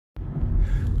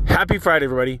Happy Friday,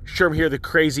 everybody. Sherm here, the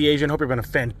Crazy Asian. Hope you're having a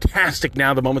fantastic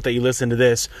now, the moment that you listen to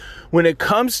this. When it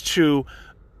comes to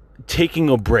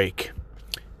taking a break,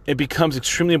 it becomes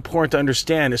extremely important to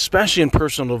understand, especially in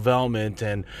personal development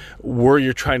and where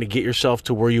you're trying to get yourself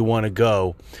to where you want to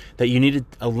go, that you need to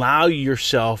allow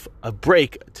yourself a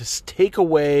break to take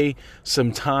away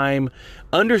some time.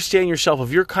 Understand yourself. If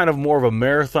you're kind of more of a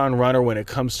marathon runner when it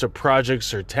comes to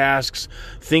projects or tasks,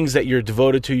 things that you're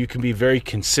devoted to, you can be very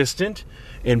consistent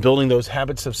in building those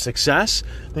habits of success.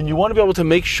 Then you want to be able to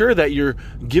make sure that you're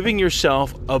giving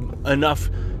yourself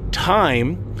enough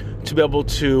time to be able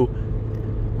to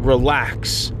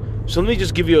relax. So let me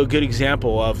just give you a good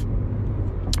example of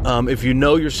if you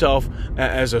know yourself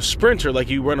as a sprinter, like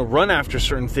you want to run after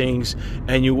certain things,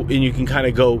 and you can kind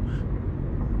of go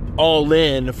all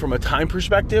in from a time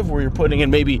perspective where you're putting in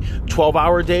maybe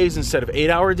 12-hour days instead of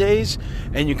 8-hour days,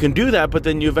 and you can do that, but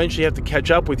then you eventually have to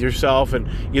catch up with yourself and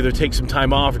either take some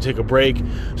time off or take a break.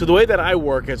 So the way that I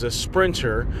work as a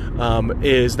sprinter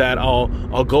is that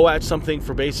I'll go at something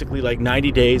for basically like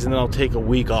 90 days, and then I'll take a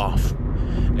week off,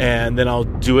 and then I'll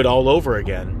do it all over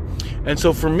again. And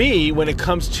so for me, when it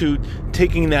comes to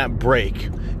taking that break,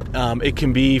 it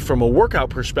can be from a workout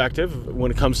perspective. When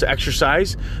it comes to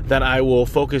exercise, that I will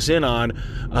focus in on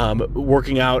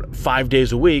working out 5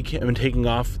 days a week and taking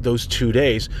off those 2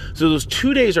 days. So those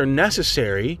 2 days are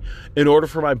necessary in order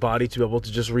for my body to be able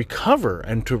to just recover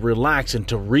and to relax and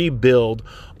to rebuild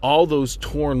all those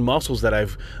torn muscles that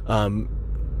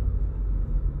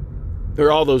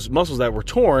all those muscles that were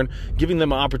torn, giving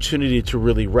them an opportunity to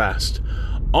really rest.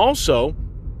 Also,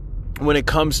 when it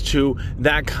comes to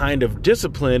that kind of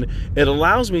discipline, it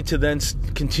allows me to then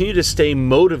continue to stay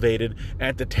motivated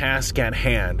at the task at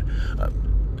hand.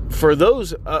 For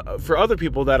other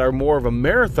people that are more of a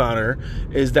marathoner,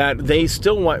 is that they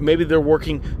still want, maybe they're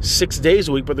working 6 days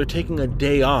a week, but they're taking a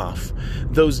day off.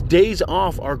 Those days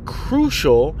off are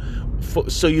crucial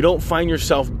so you don't find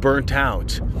yourself burnt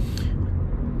out.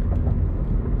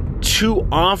 Too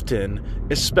often,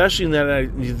 especially in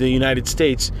the United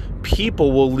States,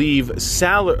 people will leave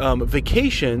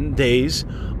vacation days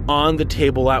on the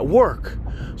table at work.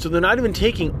 So they're not even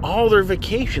taking all their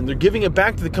vacation. They're giving it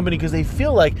back to the company because they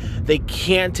feel like they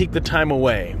can't take the time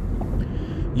away.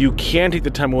 You can take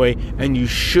the time away, and you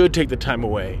should take the time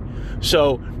away.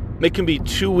 So it can be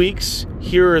 2 weeks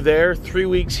here or there, 3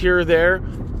 weeks here or there,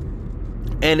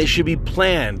 and it should be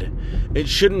planned. It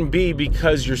shouldn't be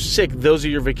because you're sick. Those are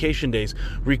your vacation days.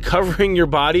 Recovering your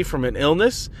body from an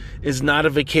illness is not a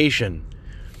vacation.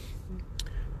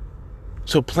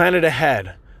 So plan it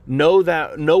ahead. Know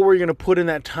where you're going to put in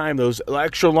that time, those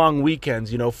extra long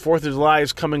weekends. 4th of July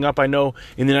is coming up, I know,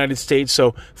 in the United States,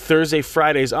 so Thursday,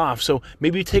 Friday's off. So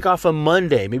maybe you take off a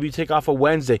Monday, maybe you take off a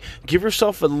Wednesday. Give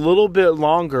yourself a little bit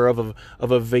longer of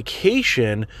a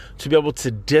vacation to be able to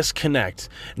disconnect.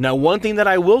 Now, one thing that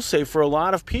I will say for a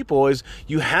lot of people is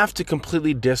you have to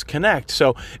completely disconnect.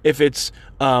 So if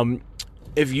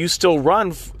you still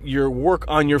run your work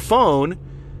on your phone,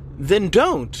 then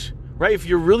don't. Right? If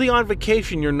you're really on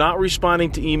vacation, you're not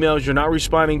responding to emails, you're not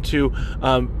responding to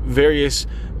various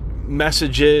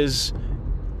messages,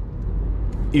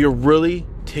 you're really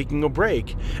taking a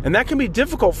break. And that can be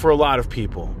difficult for a lot of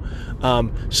people.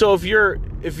 So if your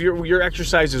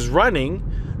exercise is running,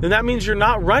 then that means you're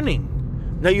not running.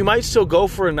 Now, you might still go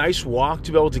for a nice walk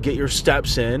to be able to get your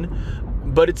steps in,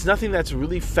 but it's nothing that's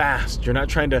really fast. You're not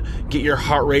trying to get your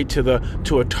heart rate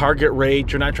to a target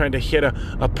rate. You're not trying to hit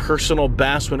a personal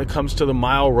best when it comes to the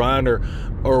mile run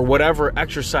or whatever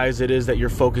exercise it is that you're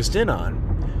focused in on.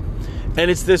 And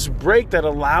it's this break that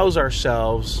allows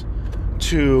ourselves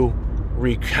to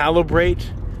recalibrate,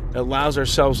 it allows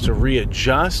ourselves to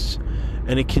readjust,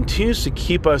 and it continues to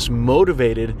keep us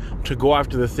motivated to go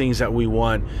after the things that we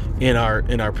want in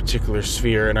our particular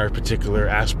sphere, in our particular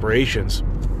aspirations.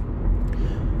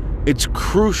 It's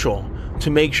crucial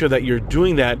to make sure that you're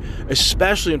doing that,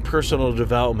 especially in personal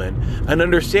development, and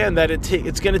understand that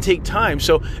it's going to take time.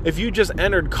 So if you just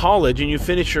entered college and you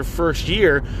finish your first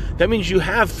year, that means you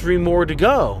have 3 more to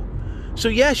go. So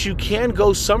yes, you can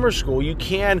go summer school, you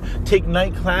can take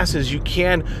night classes, you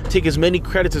can take as many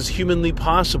credits as humanly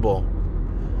possible.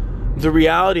 The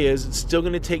reality is it's still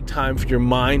going to take time for your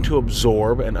mind to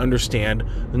absorb and understand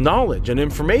the knowledge and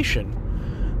information.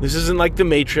 This isn't like the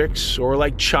Matrix or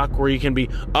like Chuck, where you can be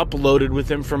uploaded with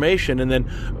information and then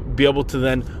be able to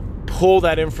then pull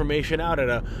that information out at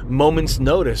a moment's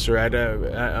notice or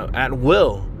at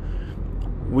will.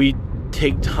 We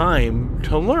take time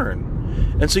to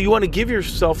learn. And so you want to give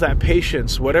yourself that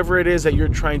patience, whatever it is that you're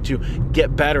trying to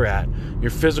get better at,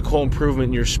 your physical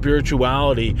improvement, your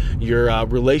spirituality, your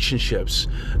relationships.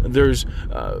 There's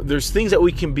things that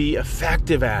we can be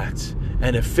effective at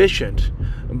and efficient,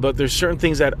 but there's certain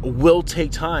things that will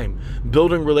take time.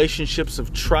 Building relationships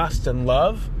of trust and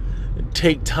love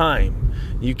take time.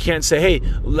 You can't say, hey,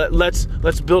 let's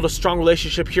build a strong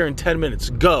relationship here in 10 minutes.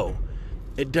 Go.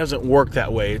 It doesn't work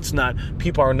that way.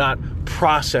 People are not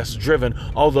process driven,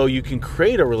 although you can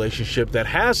create a relationship that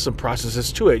has some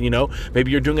processes to it.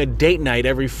 Maybe you're doing a date night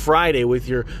every Friday with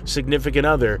your significant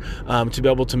other to be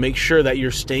able to make sure that you're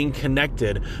staying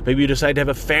connected. Maybe you decide to have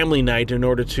a family night in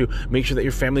order to make sure that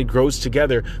your family grows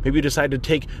together. Maybe you decide to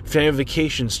take family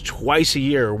vacations twice a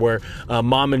year where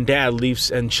mom and dad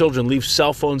and children leave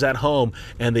cell phones at home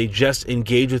and they just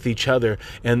engage with each other.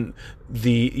 And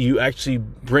you actually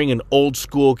bring an old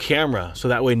school camera so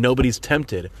that way nobody's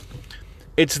tempted.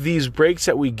 It's these breaks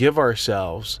that we give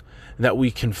ourselves that we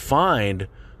can find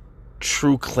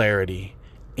true clarity,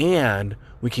 and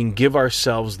we can give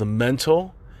ourselves the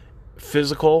mental,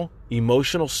 physical,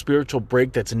 emotional, spiritual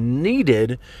break that's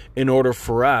needed in order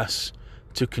for us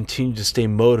to continue to stay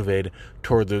motivated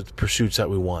toward the pursuits that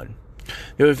we want.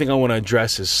 The other thing I want to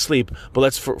address is sleep, but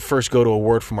let's first go to a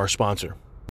word from our sponsor.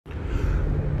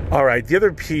 All right, the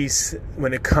other piece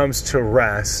when it comes to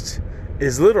rest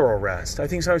is literal rest. I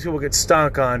think sometimes people get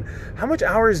stuck on how much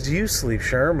hours do you sleep,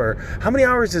 Sherm, or how many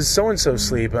hours does so-and-so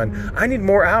sleep, and I need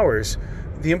more hours.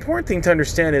 The important thing to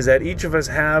understand is that each of us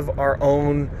have our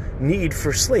own need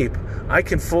for sleep. I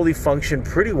can fully function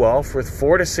pretty well for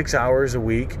 4 to 6 hours a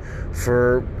week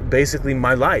for basically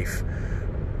my life.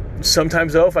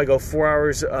 Sometimes though, if I go 4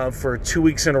 hours for 2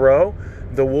 weeks in a row,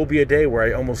 there will be a day where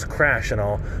I almost crash and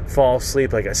I'll fall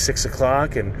asleep like at 6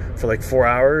 o'clock and for like 4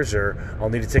 hours, or I'll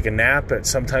need to take a nap at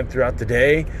some time throughout the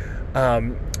day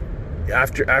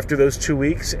after those 2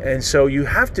 weeks. And so you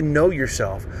have to know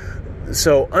yourself.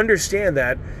 So understand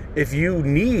that if you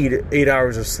need 8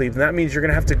 hours of sleep, then that means you're going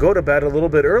to have to go to bed a little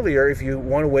bit earlier if you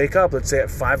want to wake up, let's say at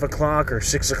 5 o'clock or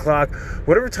 6 o'clock,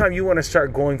 whatever time you want to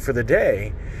start going for the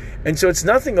day. And so it's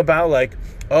nothing about like,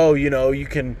 oh, you're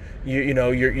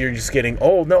just getting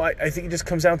old. No, I think it just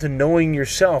comes down to knowing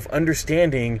yourself,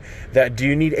 understanding that do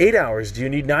you need 8 hours? Do you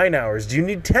need 9 hours? Do you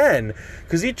need 10?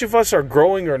 Because each of us are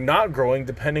growing or not growing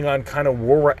depending on kind of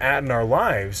where we're at in our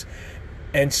lives.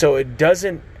 And so it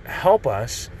doesn't help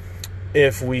us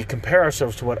if we compare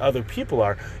ourselves to what other people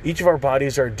are. Each of our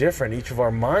bodies are different. Each of our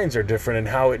minds are different in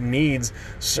how it needs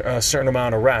a certain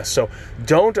amount of rest. So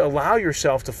don't allow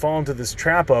yourself to fall into this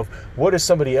trap of what does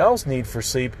somebody else need for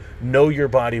sleep? Know your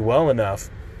body well enough.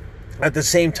 At the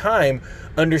same time,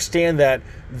 understand that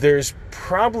there's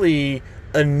probably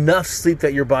enough sleep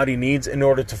that your body needs in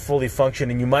order to fully function,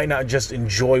 and you might not just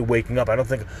enjoy waking up. I don't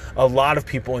think a lot of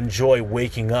people enjoy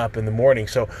waking up in the morning.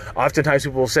 So oftentimes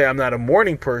people will say, I'm not a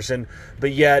morning person,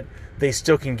 but yet they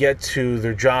still can get to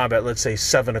their job at, let's say,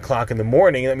 7 o'clock in the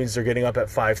morning. That means they're getting up at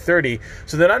 5:30.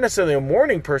 So they're not necessarily a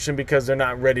morning person because they're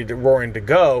not ready to roaring to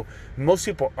go. Most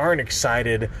people aren't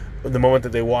excited the moment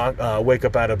that they wake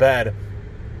up out of bed.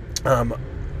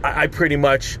 I pretty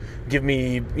much give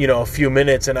me, a few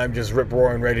minutes and I'm just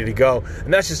rip-roaring ready to go.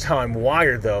 And that's just how I'm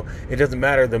wired, though. It doesn't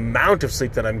matter the amount of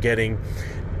sleep that I'm getting.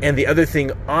 And the other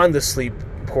thing on the sleep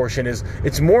portion is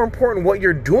it's more important what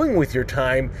you're doing with your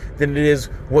time than it is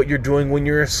what you're doing when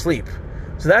you're asleep.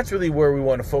 So that's really where we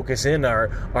want to focus in our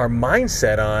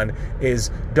mindset on,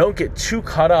 is don't get too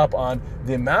caught up on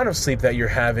the amount of sleep that you're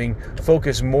having.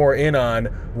 Focus more in on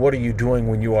what are you doing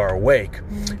when you are awake.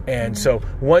 And so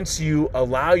once you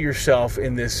allow yourself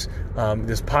in this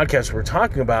podcast we're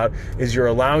talking about, is you're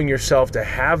allowing yourself to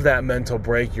have that mental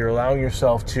break. You're allowing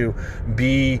yourself to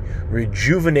be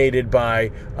rejuvenated by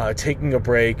taking a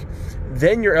break.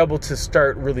 Then you're able to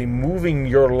start really moving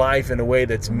your life in a way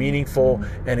that's meaningful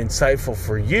and insightful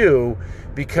for you,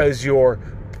 because you're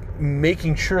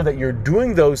making sure that you're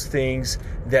doing those things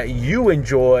that you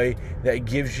enjoy, that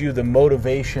gives you the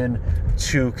motivation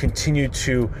to continue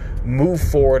to move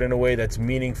forward in a way that's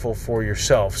meaningful for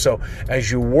yourself. So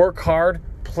as you work hard,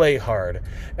 play hard.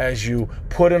 As you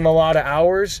put in a lot of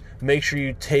hours, make sure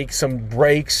you take some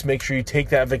breaks. Make sure you take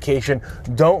that vacation.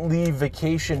 Don't leave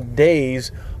vacation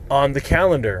days on the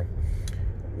calendar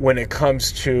when it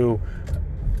comes to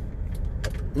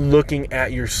looking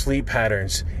at your sleep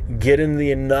patterns. Get in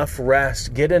enough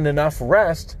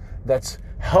rest that's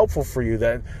helpful for you,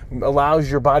 that allows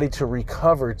your body to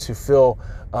recover, to feel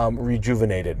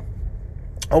rejuvenated.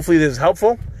 Hopefully this is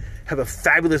helpful. Have a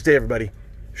fabulous day, everybody.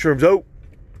 Sherm's out.